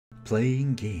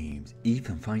Playing games,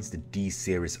 Ethan finds the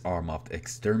D-series arm after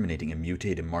exterminating a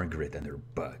mutated Margaret and her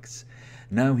bugs.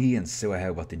 Now he and Zoe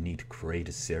have what they need to create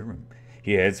a serum.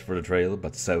 He heads for the trail,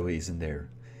 but Zoe isn't there.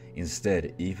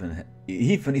 Instead, Ethan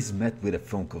is met with a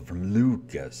phone call from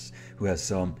Lucas, who has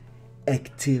some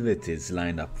activities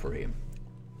lined up for him.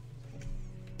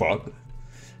 Fuck.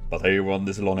 But hey everyone,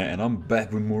 this is Lonnie, and I'm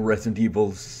back with more Resident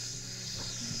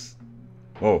Evils.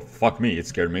 Oh, fuck me, it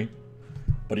scared me.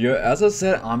 But yeah, as I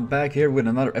said, I'm back here with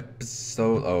another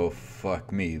episode. Oh,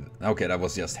 fuck me. Okay, that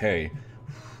was just hey.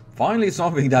 Finally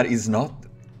something that is not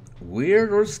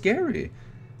weird or scary.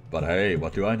 But hey,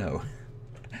 what do I know?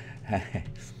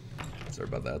 Sorry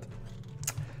about that.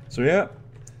 So yeah,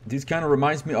 this kind of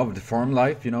reminds me of the farm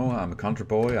life, you know. I'm a country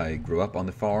boy, I grew up on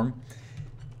the farm.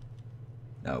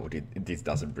 No, this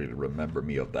doesn't really remember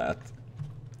me of that.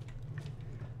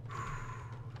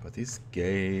 But this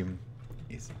game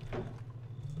is...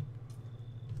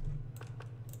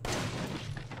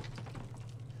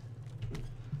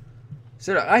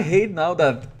 So I hate now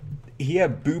that he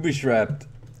have booby-trapped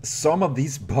some of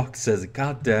these boxes,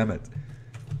 god damn it.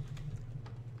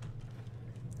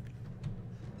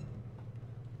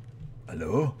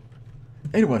 Hello?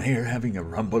 Anyone here having a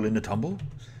rumble in the tumble?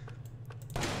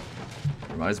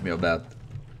 Reminds me of that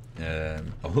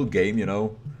old game, you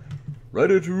know.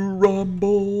 Ready to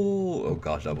rumble! Oh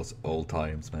gosh, that was old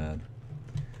times, man.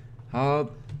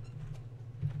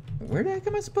 Where the heck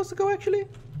am I supposed to go, actually?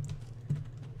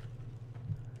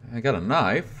 I got a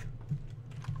knife.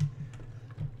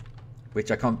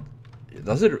 Which I can't...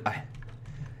 Does it...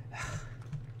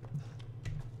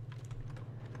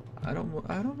 I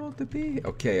don't know what to be.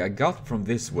 Okay, I got from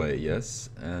this way, yes.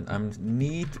 And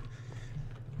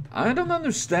I don't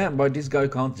understand why this guy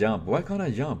can't jump. Why can't I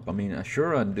jump? I mean,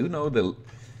 sure, I do know the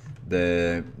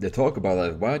talk about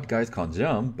that white guys can't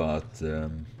jump, but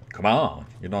come on,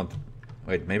 you don't.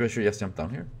 Wait, maybe I should just jump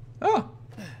down here. Oh,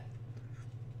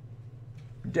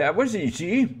 that was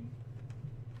easy.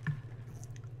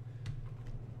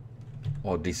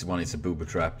 Oh, this one is a booby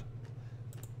trap.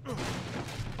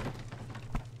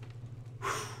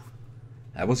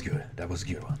 That was good. That was a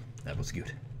good one. That was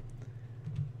good.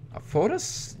 I thought I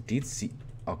did see...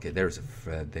 Okay, there's a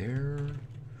thread there.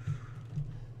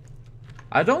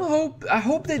 I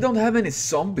hope they don't have any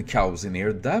zombie cows in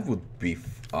here. That would be...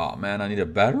 Oh man, I need a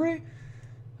battery?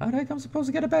 How the heck am I supposed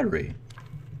to get a battery?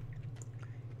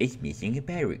 It's missing a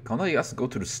battery. Can't I just go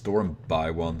to the store and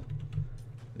buy one?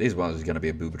 This one is gonna be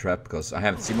a booby trap because I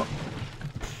haven't seen one.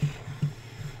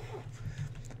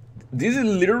 This is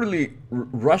literally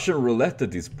Russian roulette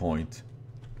at this point.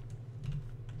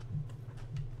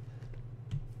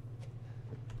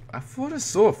 I thought I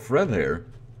saw a thread here.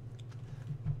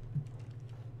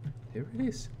 Here it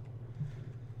is.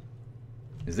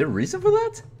 Is there a reason for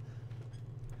that?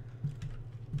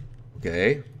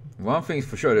 Okay. One thing's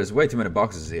for sure, there's way too many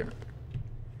boxes here.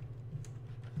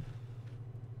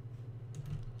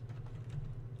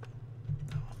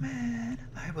 Oh man,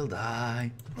 I will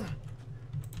die.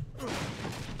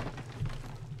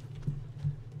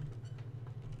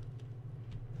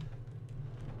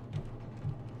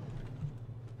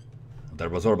 That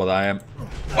was all, but I am...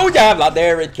 Oh yeah,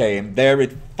 there it came. There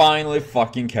it finally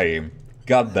fucking came.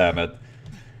 God damn it.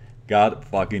 God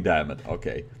fucking damn it.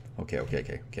 Okay.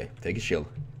 Okay. Take a shield.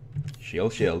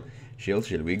 Shield.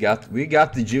 We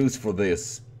got the juice for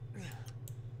this.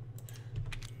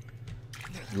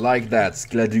 Like that,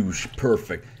 Skladoosh.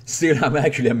 Perfect. Still, I'm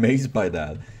actually amazed by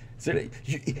that. So,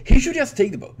 he should just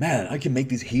take the boat. Man, I can make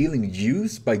this healing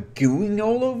juice by gooing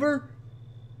all over.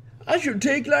 I should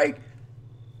take like...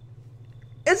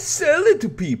 and sell it to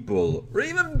people, or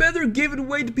even better, give it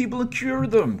away to people and cure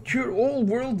them, cure all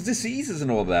world's diseases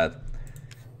and all that,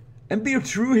 and be a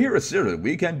true hero. Seriously,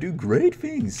 we can do great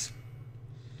things.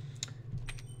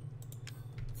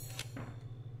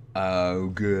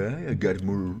 Okay, I got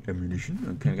more ammunition.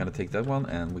 Okay, I'm gonna take that one,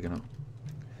 and we're gonna...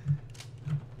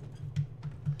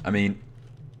 I mean,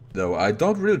 though, I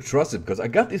don't really trust it because I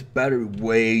got this battery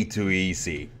way too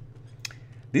easy.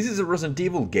 This is a Resident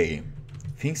Evil game.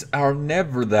 Things are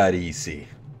never that easy.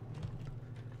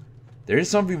 There is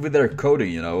something with their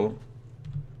coding, you know.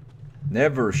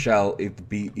 Never shall it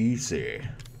be easy.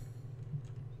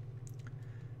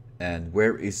 And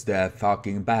where is that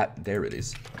fucking bat? There it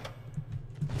is.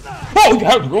 Oh,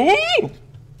 yeah.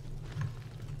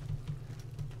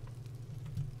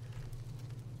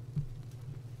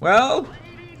 Well.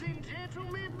 Ladies and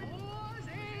gentlemen, boys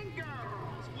and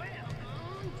girls,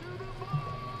 welcome to the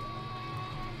bonfire.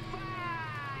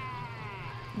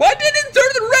 Why didn't it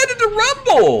turn it red into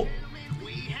Rumble?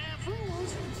 We have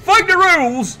rules. Fuck the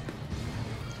rules.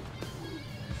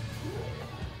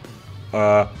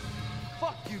 Fuck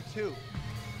you too.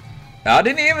 I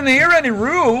didn't even hear any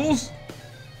rules.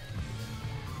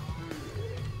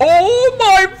 Oh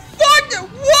my fucking,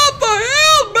 what the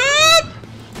hell, man?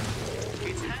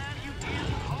 It's how you deal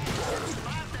with hard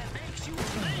life that makes you a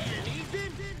man,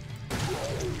 Ethan.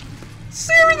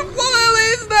 Seriously, what the hell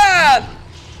is that?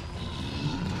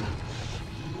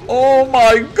 Oh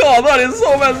my god, that is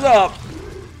so messed up.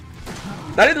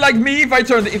 That is like me if I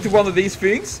turned into one of these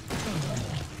things.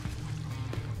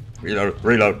 Reload,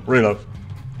 reload, reload.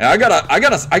 Yeah, I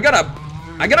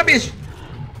gotta be.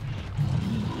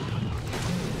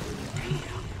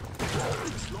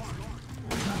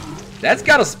 That's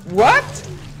gotta. What?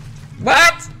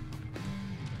 What?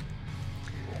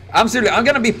 I'm seriously. I'm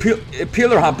gonna be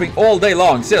pillar humping all day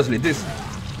long. Seriously, this.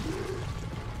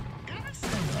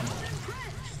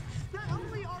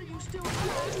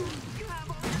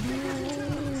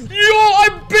 Yo, I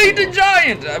beat the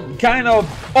giant! I'm kind of...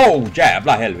 Oh,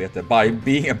 jävla helvete. By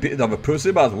being a bit of a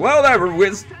pussy, but whatever,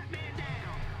 Wiz.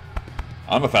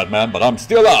 I'm a fat man, but I'm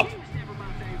still up.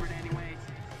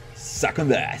 Suck on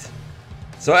that.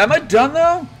 So, am I done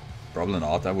now? Probably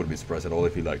not. I wouldn't be surprised at all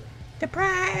if you like...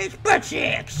 Surprise butt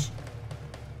cheeks!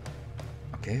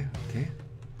 Okay, okay.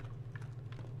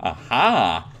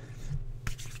 Aha!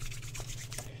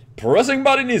 Pressing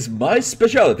button is my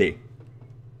specialty.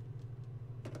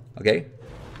 Okay.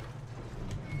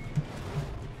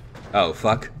 Oh,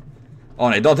 fuck. Oh,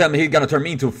 no, don't tell me he's gonna turn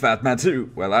me into a fat man too.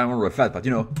 Well, I'm already fat, but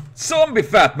you know, zombie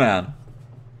fat man.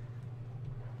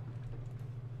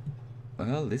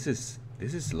 Well, this is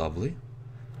lovely.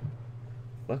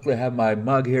 Luckily I have my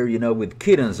mug here, you know, with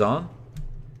kittens on.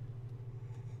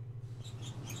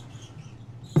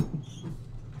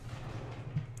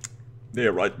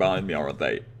 They're right behind me, aren't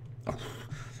they? Oh.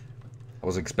 I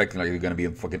was expecting like there's gonna be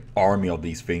a fucking army of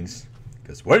these things.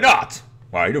 Because why not?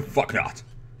 Why the fuck not?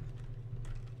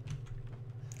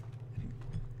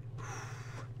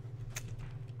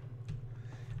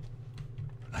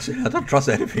 I don't trust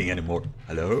anything anymore.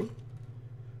 Hello?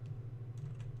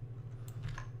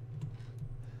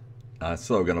 I'm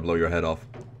so gonna blow your head off.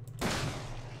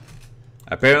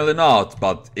 Apparently not,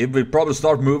 but it will probably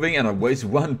start moving and I waste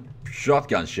one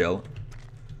shotgun shell.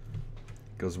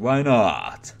 Because why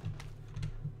not?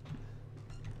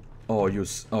 Oh, you.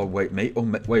 Oh, wait.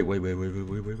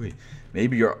 Wait.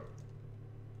 Maybe you're.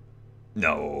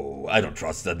 No, I don't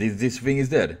trust that. This thing is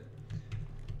dead.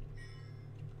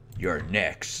 You're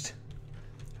next.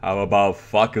 How about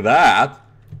fuck that?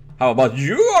 How about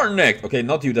you are next? Okay,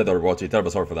 not you that are watching.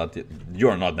 Terrible sorry for that. You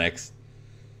are not next.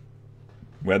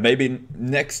 Well, maybe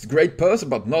next great person,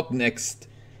 but not next.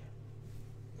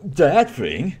 That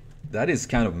thing. That is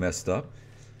kind of messed up.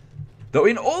 Though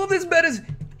in all of this matters.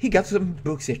 He got some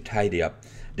books here tidy up.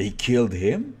 They killed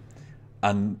him.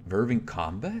 Unnerving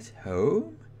combat.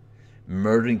 Home.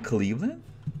 Murdering Cleveland.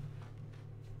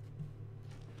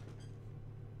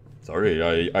 Sorry,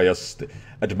 I just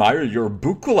admire your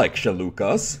book collection,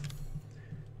 Lucas.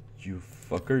 You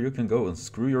fucker, you can go and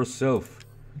screw yourself.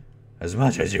 As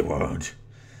much as you want.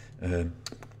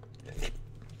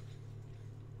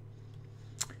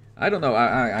 I don't know,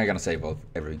 I'm gonna say about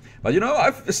everything. But you know,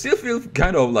 I still feel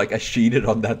kind of like I cheated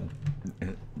on that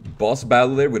boss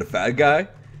battle there with a fat guy.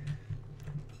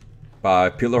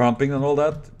 By pillar humping and all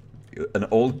that. An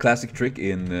old classic trick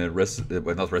in,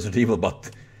 well, not Resident Evil, but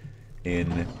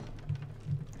in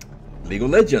League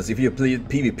of Legends. If you play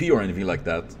PvP or anything like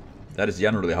that, that is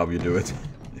generally how you do it.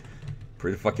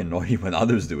 Pretty fucking annoying when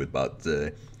others do it, but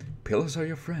pillars are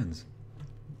your friends.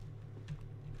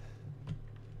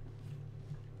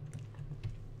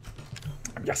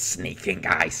 I'm just sneaking,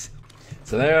 guys.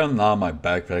 So there, now my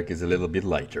backpack is a little bit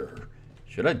lighter.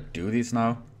 Should I do this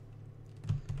now?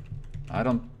 I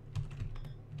don't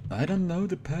know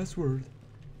the password.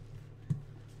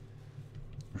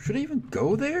 Should I even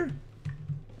go there?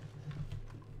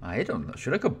 I don't know.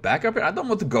 Should I go back up here? I don't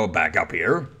want to go back up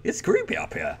here. It's creepy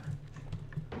up here.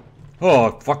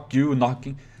 Oh, fuck you,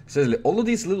 knocking. Seriously, all of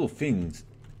these little things.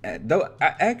 Though,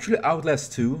 actually,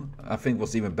 Outlast 2, I think,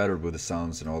 was even better with the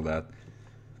sounds and all that.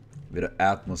 With the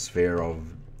atmosphere of,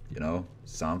 you know,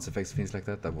 sounds effects, things like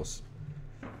that. That was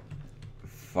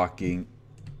fucking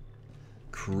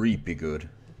creepy good.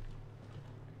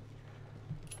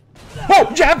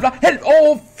 Oh, jävla hell!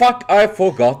 Oh, fuck! I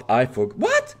forgot.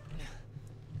 What?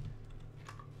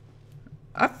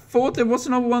 I thought there was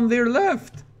no one there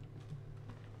left.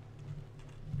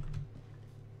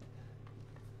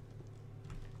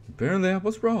 Apparently, I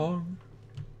was wrong.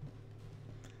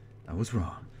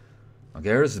 Okay,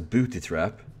 here's a booty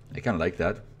trap. I kind of like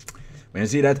that. When you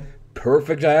see that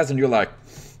perfect ass and you're like,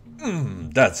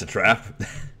 that's a trap.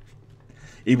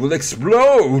 It will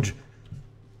explode!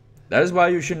 That is why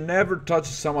you should never touch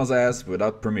someone's ass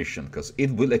without permission, because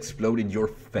it will explode in your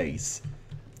face.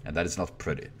 And that is not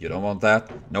pretty. You don't want that.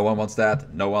 No one wants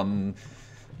that. No one...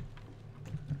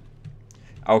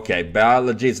 Okay,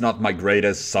 biology is not my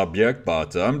greatest subject,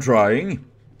 but I'm trying.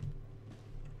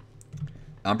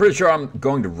 I'm pretty sure I'm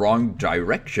going the wrong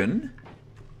direction.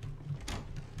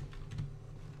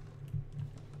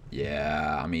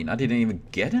 Yeah, I mean, I didn't even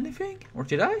get anything. Or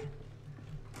did I?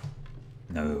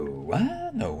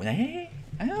 No, no, I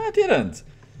didn't.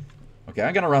 Okay,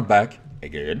 I'm gonna run back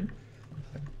again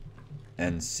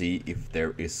and see if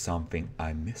there is something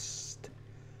I missed.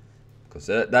 Because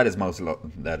that is mostly,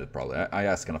 that is probably, I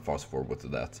just gonna fast forward to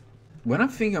that. When I'm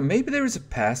thinking, maybe there is a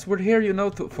password here, you know,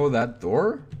 for that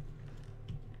door.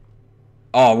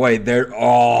 Oh, wait, they're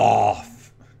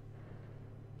off.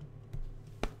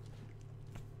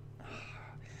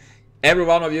 Every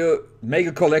one of you, make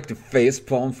a collective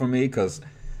facepalm for me, because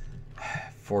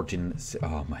 14,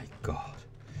 oh my god.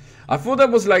 I thought that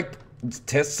was like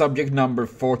test subject number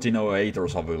 1408 or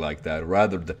something like that,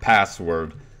 rather the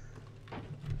password.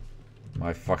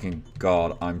 My fucking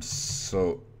god, I'm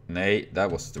so... Nay, that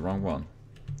was the wrong one.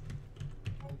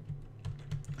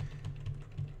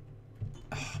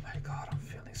 Oh my god, I'm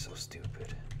feeling so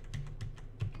stupid.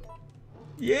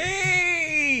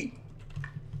 Yay!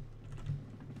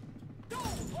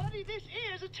 Buddy, this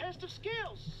is a test of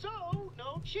skills, so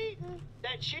no cheating.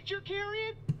 That shit you're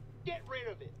carrying, get rid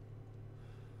of it.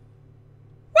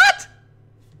 What?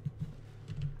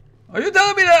 Are you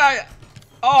telling me that I...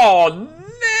 Oh,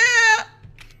 nah.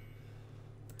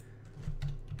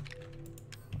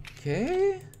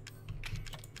 Okay.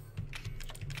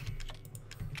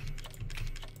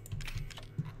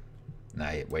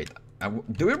 Nah, wait.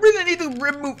 Do we really need to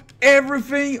remove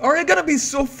everything? Are they gonna be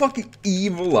so fucking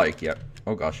evil? Like, yeah.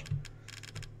 Oh gosh.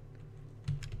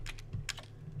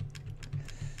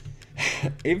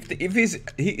 if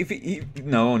he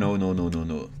no.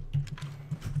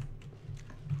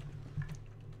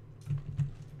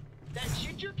 That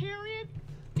shit you're carrying,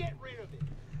 get rid of it.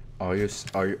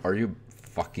 Are you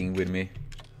fucking with me?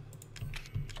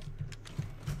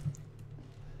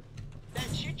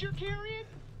 That shit you're carrying,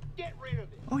 get rid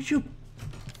of it. Oh, you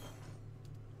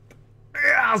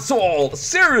asshole!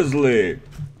 Seriously!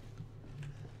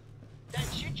 That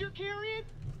shit you're carrying,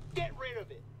 get rid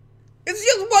of it. It's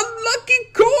just one lucky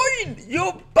coin!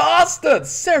 You bastard!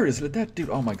 Seriously, that dude.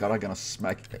 Oh my god, I'm gonna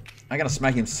smack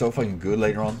him so fucking good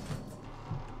later on.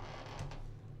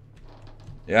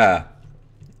 Yeah.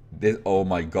 This. Oh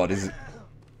my god, this is.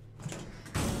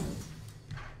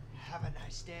 Have a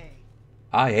nice day.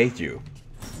 I hate you.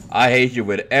 I hate you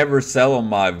with every cell on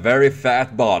my very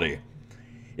fat body.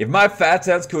 If my fat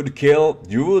cells could kill,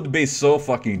 you would be so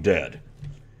fucking dead.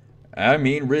 I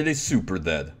mean, really super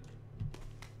dead.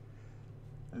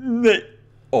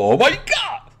 Oh my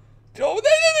god! Oh,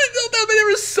 don't tell me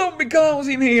there is zombie cows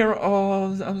in here.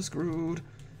 Oh, I'm screwed.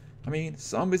 I mean,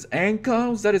 zombies and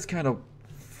cows, that is kind of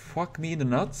fuck me in the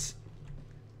nuts.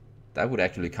 That would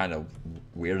actually kind of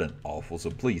weird and awful,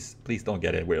 so please don't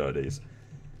get any weird ideas.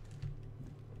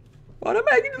 What am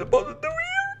I supposed to do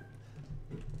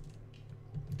here?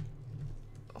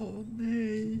 Oh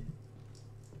no.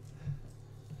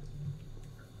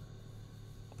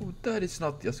 Oh, that is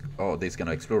not just... Oh, this is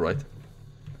gonna explode, right?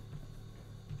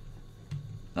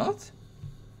 Not?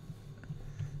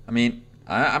 I mean,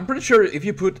 I'm pretty sure if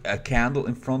you put a candle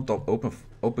in front of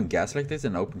open gas like this,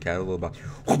 an open candle will about...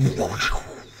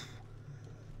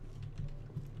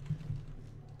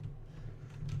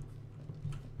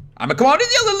 I'm a command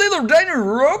in the little tiny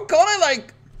room, can I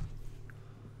like...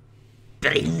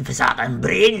 Brinn för satan,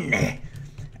 brinn!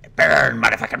 Burn,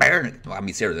 motherfucker, burn! I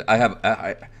mean, seriously, I have...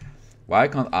 why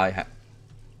can't I have...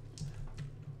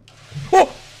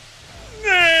 Oh!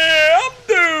 Nah, I'm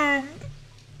doomed!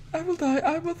 I will die,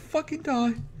 I will fucking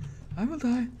die. I will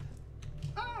die.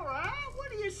 Alright,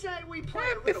 what do you say we play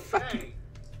a Be little fucking- game?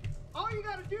 All you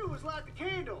gotta do is light the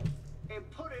candle and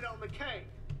put it on the cake.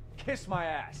 Kiss my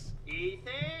ass.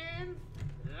 Ethan,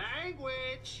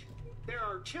 language. There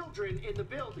are children in the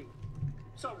building.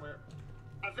 Somewhere.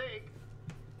 I think.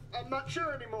 I'm not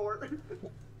sure anymore.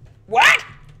 What?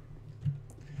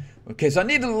 Okay, so I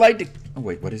need to light the... Oh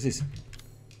wait, what is this?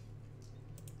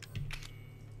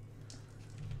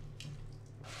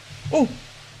 Oh!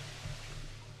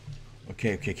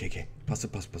 Okay. Pass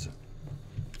it.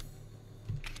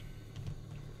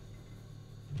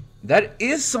 That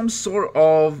is some sort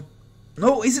of...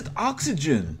 No, is it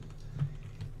oxygen?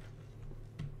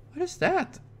 What is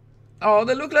that? Oh,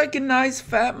 they look like a nice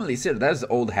family. See, that's the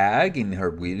old hag in her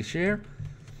wheelchair.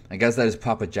 I guess that is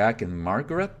Papa Jack and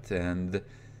Margaret, and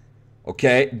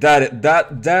okay,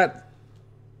 that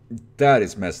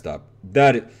is messed up.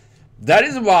 That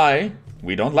is why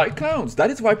we don't like clowns. That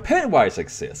is why Pennywise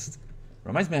exists.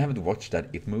 Reminds me I haven't watched that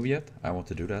It movie yet. I want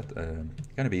to do that.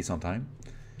 Gonna be sometime.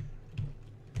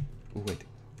 Oh wait.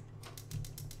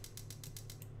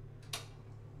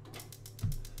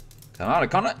 Come on, I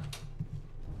can't.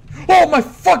 Oh my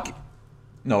fuck!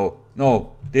 No,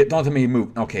 no, don't tell me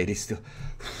move. Okay, they still.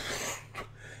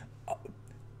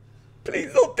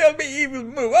 Please don't tell me he will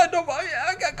move. I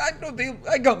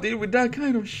can't deal with that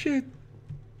kind of shit.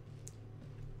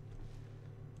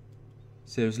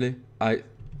 Seriously, I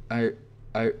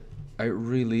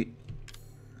really.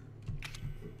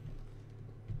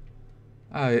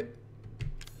 I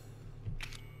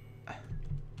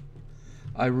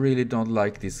really don't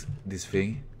like this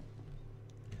thing.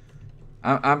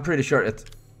 I'm pretty sure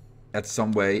at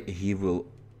some way he will.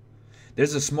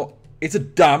 There's a small. It's a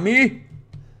dummy.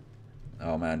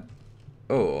 Oh man.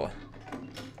 Oh.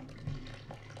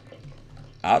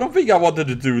 I don't think I wanted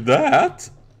to do that.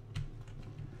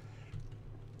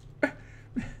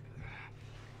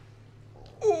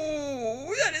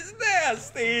 Oh, that is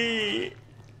nasty.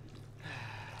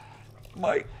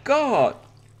 My God.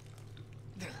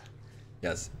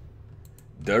 Yes.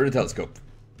 Dirty telescope.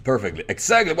 Perfectly.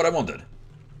 Exactly what I wanted.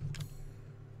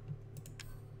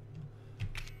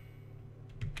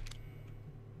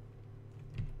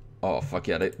 Oh fuck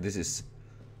yeah! This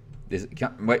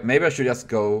can, wait. Maybe I should just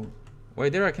go.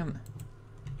 Wait, there I can.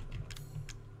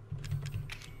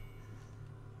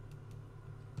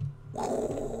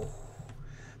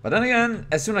 But then again,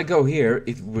 as soon as I go here,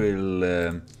 it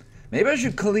will. Maybe I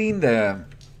should clean the.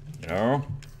 You know.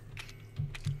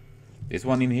 This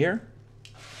one in here.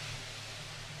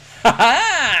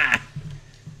 Haha!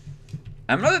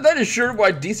 I'm not entirely sure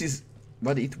why this is.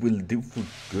 What it will do for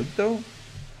good though.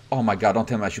 Oh my God, don't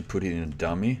tell me I should put it in a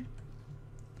dummy.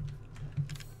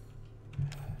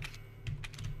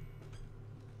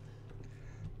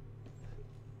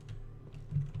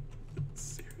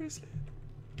 Seriously?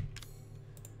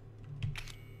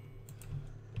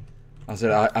 I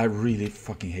said, I really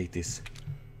fucking hate this.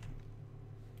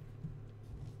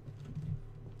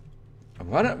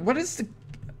 What is the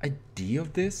idea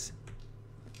of this?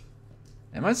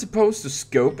 Am I supposed to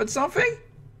scope at something?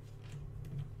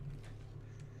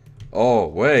 Oh,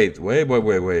 wait. Well,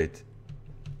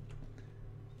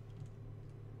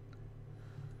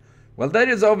 that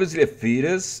is obviously a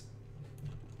fetus.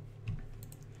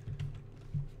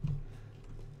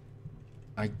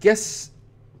 I guess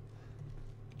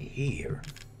here.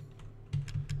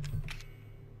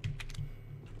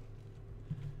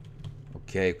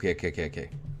 Okay.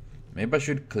 Maybe I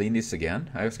should clean this again.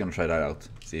 I was gonna try that out.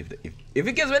 See if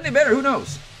it gets any better. Who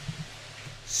knows?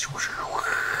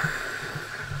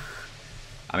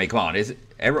 I mean, come on.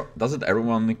 Doesn't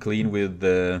everyone clean with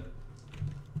the?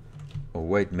 Oh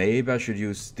wait, maybe I should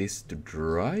use this to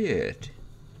dry it.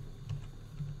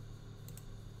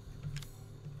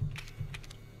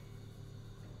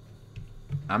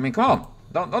 I mean, come on.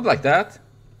 Don't like that.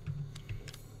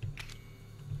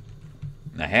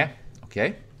 Okay.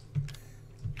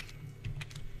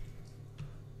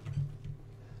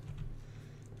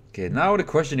 Okay, now the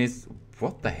question is,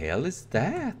 what the hell is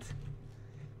that?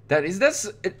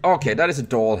 Okay, that is a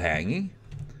doll hanging.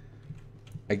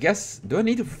 I guess, do I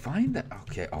need to find that?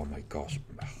 Okay, oh my gosh.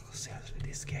 Oh, seriously,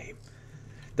 this game.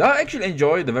 Though I actually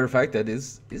enjoy the very fact that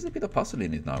there's a bit of puzzle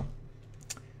in it now.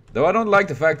 Though I don't like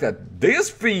the fact that this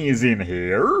thing is in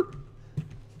here.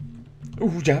 Oh,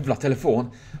 jävla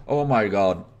telefon. Oh my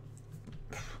God.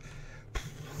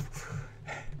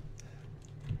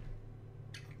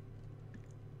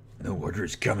 No water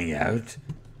is coming out.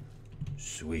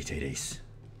 Sweet it is.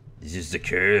 This is the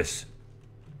curse.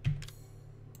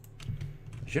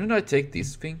 Shouldn't I take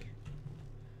this thing?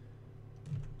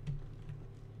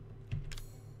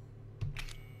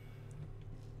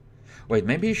 Wait,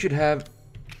 maybe he should have.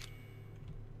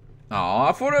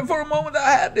 Ah, for a moment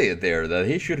I had it there that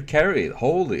he should carry it,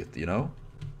 hold it, you know.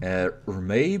 Or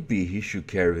maybe he should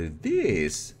carry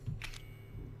this.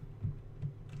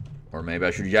 Or maybe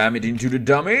I should jam it into the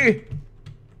dummy.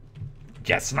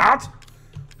 Guess not.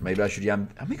 Maybe I should jam.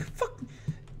 I mean, fuck.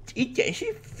 It is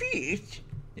a fish.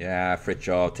 Yeah,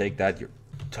 Fritjof, take that. You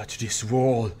touch this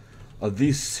wall of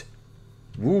this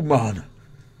woman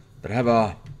that have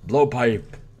a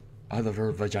blowpipe out of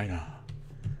her vagina.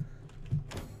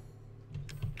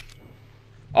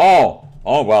 Oh,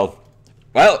 well.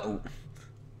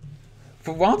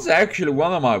 For once, actually,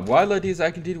 one of my wild ideas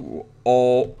actually did.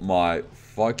 Oh my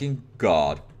fucking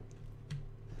God.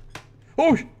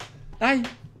 Oh,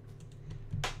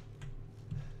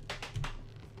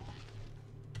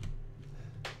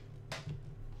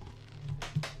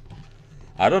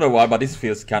 I don't know why, but this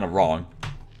feels kind of wrong.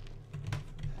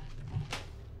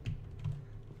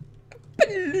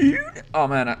 Balloon! Oh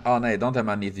man, oh no, don't have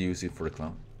I need to use it for the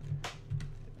clown.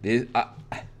 This,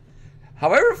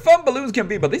 however fun balloons can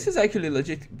be, but this is actually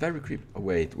legit very creepy. Oh,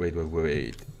 wait.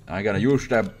 I'm gonna use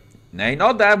that. Nay,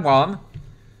 not that one.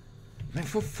 Man,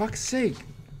 for fuck's sake.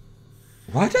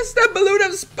 Why does that balloon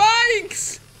have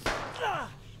spikes?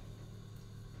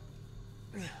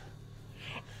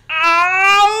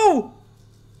 Ow!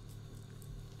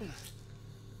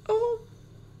 Oh.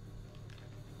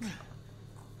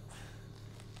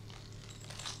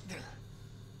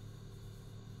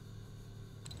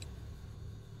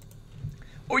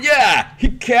 Oh yeah! He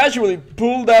casually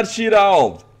pulled that shit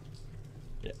out!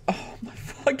 Yeah. Oh my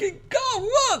fucking god,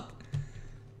 what?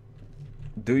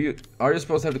 Are you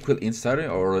supposed to have the quill inside it,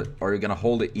 or are you gonna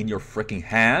hold it in your freaking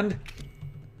hand?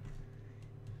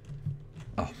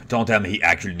 Oh, don't tell me he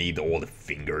actually needs all the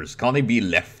fingers. Can't he be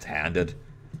left-handed?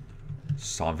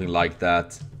 Something like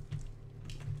that.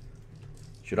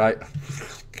 Should I...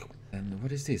 And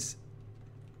what is this?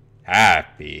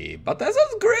 Happy, but that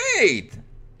sounds great!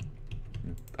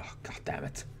 Oh, god damn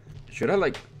it. Should I,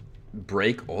 like,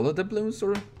 break all of the balloons,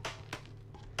 or...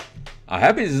 I'm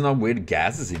happy there's no weird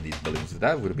gases in these balloons.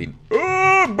 That would have been...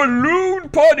 Oh, balloon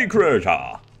party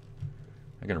crasher!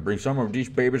 I'm gonna bring some of these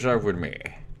babies out with me.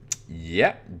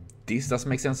 Yeah, this doesn't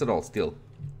make sense at all, still.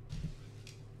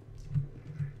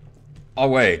 Oh,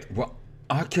 wait. What?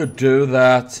 I could do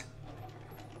that.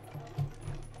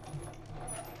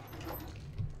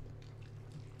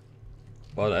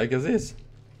 What the heck is this?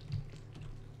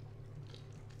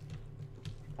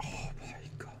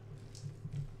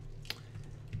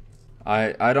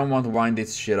 I don't want to wind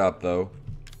this shit up though.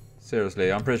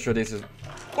 Seriously, I'm pretty sure this is...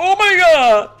 Oh my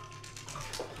god!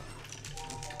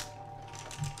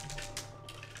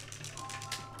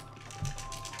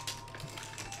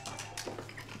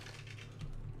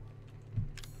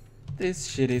 This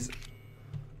shit is...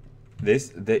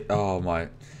 Oh my...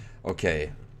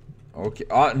 Okay. Okay.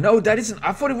 No, that isn't...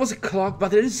 I thought it was a clock,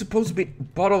 but it is supposed to be a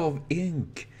bottle of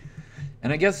ink.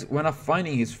 And I guess when I'm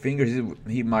finding his fingers,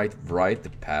 he might write the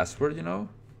password, you know?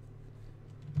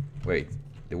 Wait,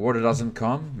 the water doesn't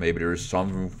come? Maybe there is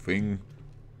something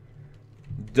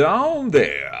down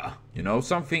there. You know,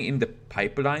 something in the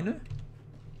pipeline?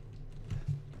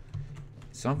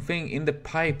 Something in the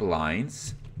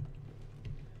pipelines.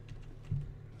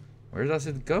 Where does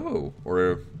it go?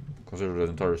 Or consider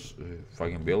the entire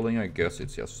fucking building? I guess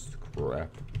it's just crap.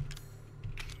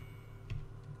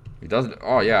 It doesn't.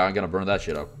 Oh yeah, I'm gonna burn that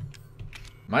shit up.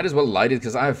 Might as well light it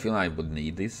because I have a feeling I would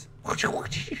need this.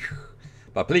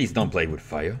 But please don't play with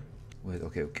fire. Wait,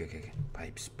 okay.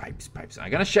 Pipes. I'm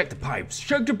gonna check the pipes.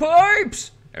 Check the pipes!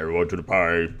 Everyone to the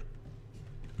pipe.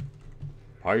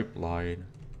 Pipeline.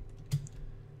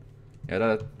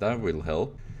 Yeah, that will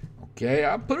help. Okay,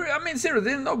 I mean,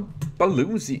 seriously, there's no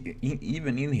balloons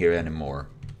even in here anymore.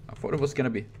 I thought it was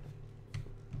gonna be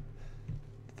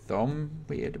some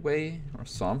weird way or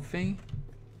something,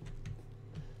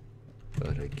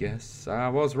 but I guess I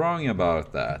was wrong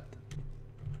about that.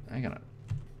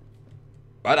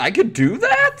 But I could do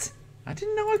that? I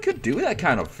didn't know I could do that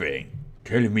kind of thing.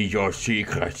 Tell me your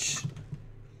secrets.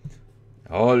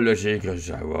 All the secrets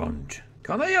I want.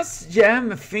 Can't I just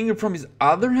jam a finger from his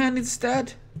other hand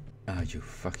instead? Ah, you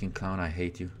fucking clown, I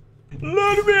hate you.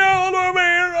 Let me out of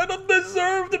here! I don't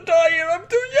deserve to die here, I'm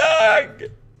too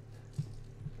young!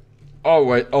 Oh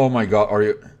wait, oh my god, are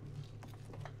you...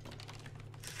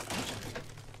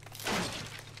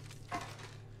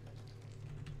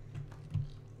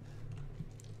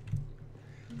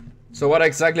 So what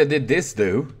exactly did this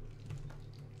do?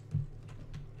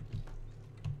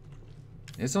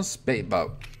 It's on space,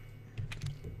 but...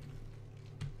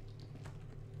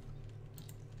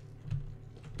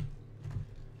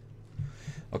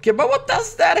 Okay, but what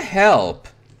does that help?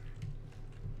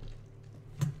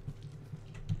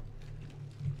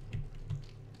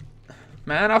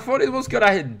 Man, I thought it was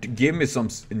gonna give me some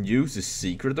use a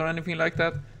secret or anything like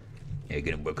that. Yeah,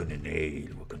 gonna work on the nail,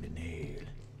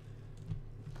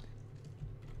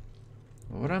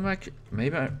 What am I actually...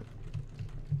 Maybe I...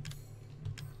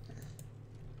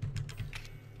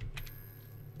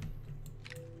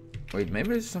 Wait, maybe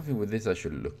there's something with this I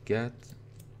should look at.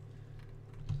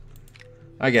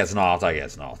 I guess not.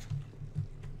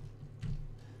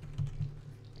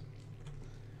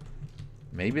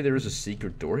 Maybe there is a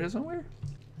secret door here somewhere?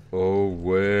 Oh,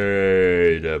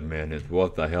 wait a minute.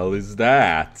 What the hell is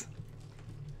that?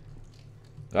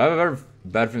 I have a very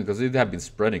bad feeling because it has been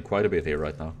spreading quite a bit here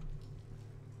right now.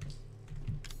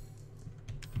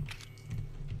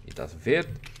 It doesn't fit.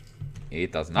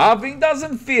 It does nothing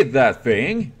doesn't fit that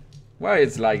thing. Why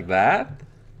it's like that?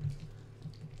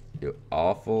 You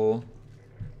awful.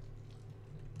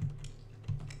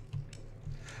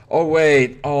 Oh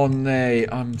wait, oh nay,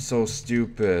 I'm so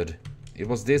stupid. It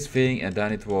was this thing and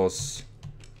then it was...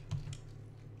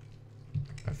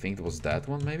 I think it was that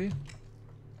one maybe?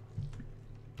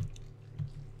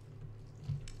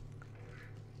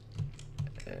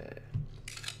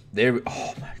 There we...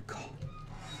 Oh my god.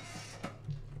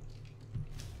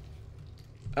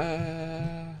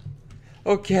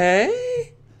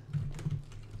 Okay.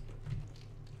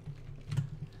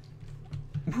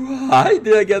 Why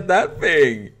did I get that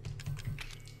thing?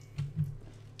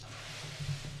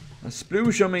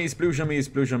 Sploosh on me, sploosh on me,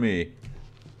 sploosh on me.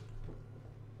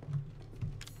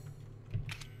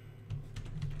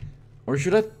 Or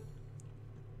should I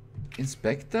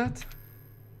inspect that?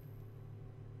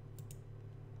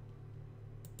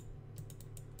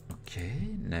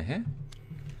 Okay, nah.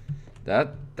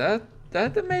 That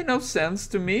made no sense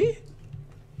to me.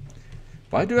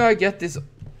 Why do I get this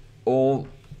all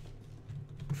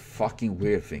fucking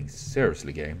weird things?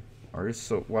 Seriously, game. Are you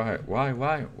so... Why?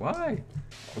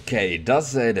 Okay, it does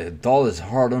say the doll is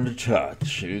hard on the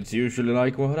touch. It's usually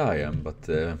like what I am,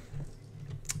 but...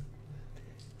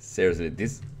 seriously,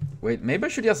 this... Wait, maybe I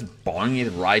should just bang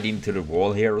it right into the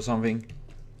wall here or something?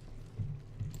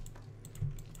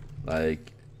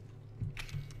 Like...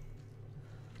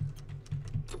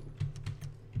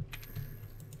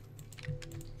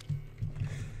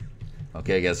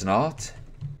 Okay, I guess not.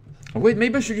 Oh, wait,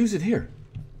 maybe I should use it here.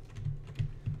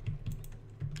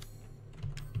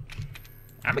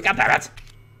 Oh my god, damn it!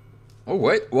 Oh,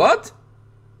 wait, what?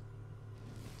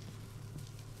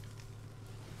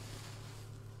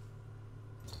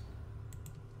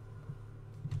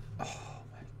 Oh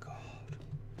my god.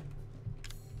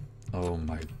 Oh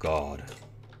my god.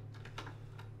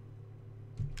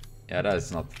 Yeah, that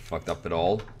is not fucked up at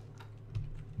all.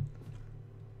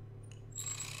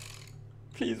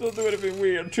 Please don't do anything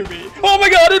weird to me. Oh my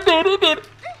god, it did!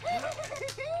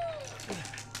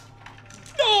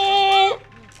 No!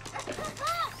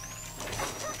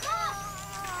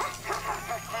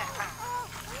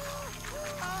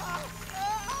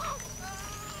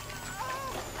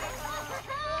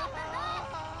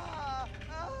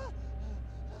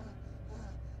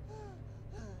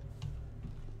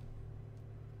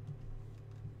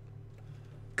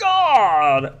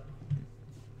 God!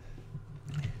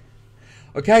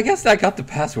 Okay, I guess I got the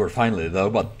password finally though,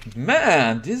 but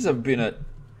man, these have been a...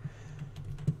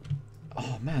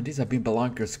 Oh man, these have been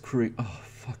Belanker's creep. Oh,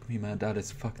 fuck me man, that is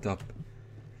fucked up.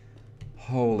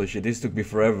 Holy shit, this took me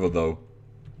forever though.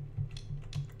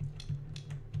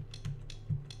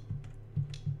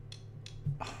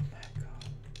 Oh my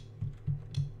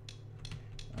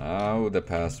god. Oh, the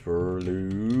password,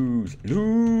 loser.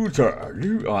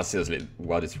 Oh, seriously,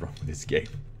 what is wrong with this game?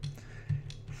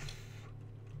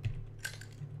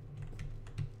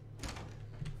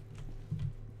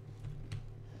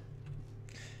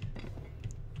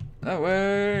 No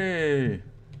way!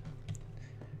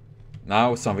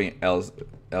 Now something else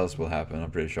will happen.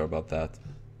 I'm pretty sure about that.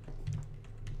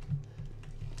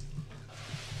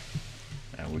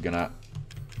 And we're gonna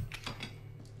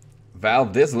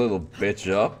valve this little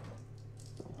bitch up.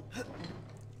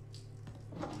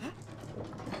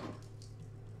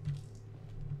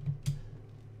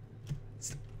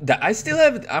 I still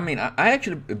have. I mean, I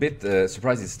actually a bit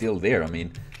surprised it's still there. I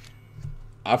mean.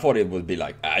 I thought it would be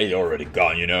like, it's already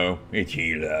gone, you know. It's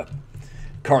healed up.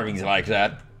 Carvings like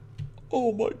that.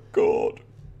 Oh my god.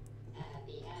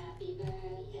 Happy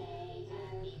birthday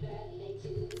to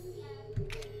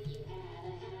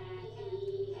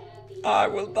you. I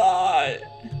will die.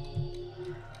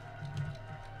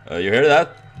 You hear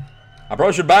that? I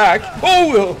brought you back.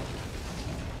 Oh!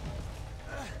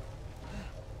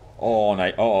 Oh,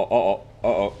 no.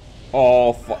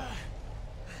 Oh, fuck.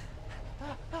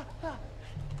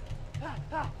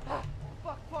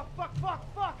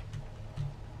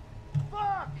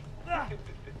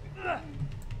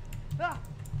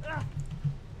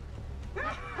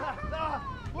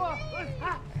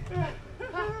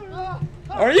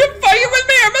 Are you fucking with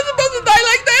me? Am I supposed to die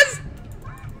like this?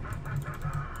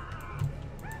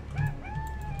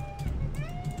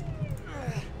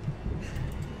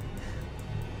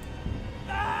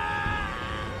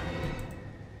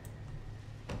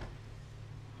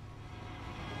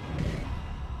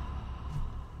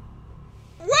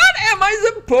 What am I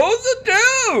supposed to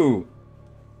do?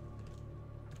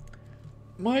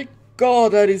 My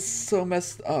god, that is so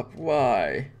messed up.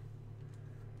 Why?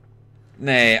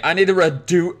 Nay, I need to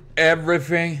redo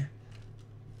everything.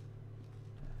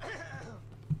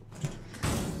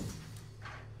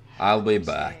 I'll be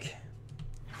back.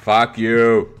 Fuck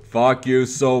you. Fuck you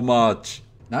so much.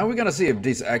 Now we're gonna see if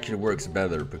this actually works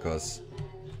better, because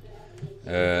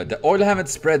the oil haven't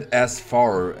spread as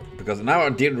far, because now I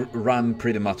did run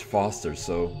pretty much faster,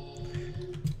 so...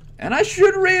 And I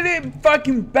should really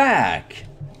fucking back.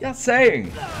 Just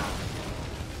saying.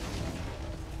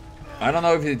 I don't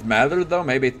know if it mattered though,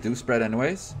 maybe it do spread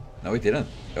anyways. No, it didn't.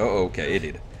 Oh, okay, it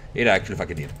did. It actually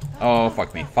fucking did. Oh,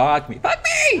 fuck me. Fuck me. Fuck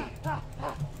me!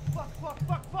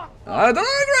 I don't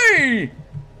agree!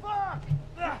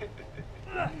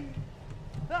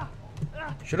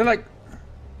 Should I like...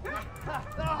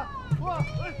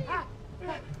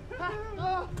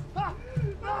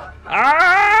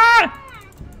 Ah!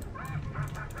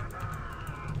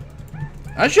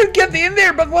 I should get in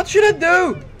there, but what should I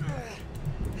do?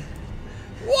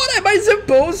 What am I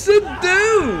supposed to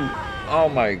do? Oh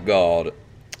my god.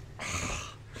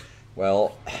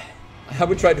 Well, I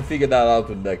will try to figure that out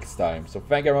the next time. So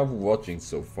thank you everyone for watching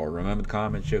so far. Remember to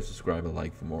comment, share, subscribe, and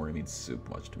like for more. It means super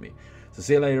much to me. So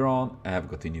see you later on, and have a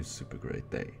continued super great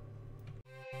day.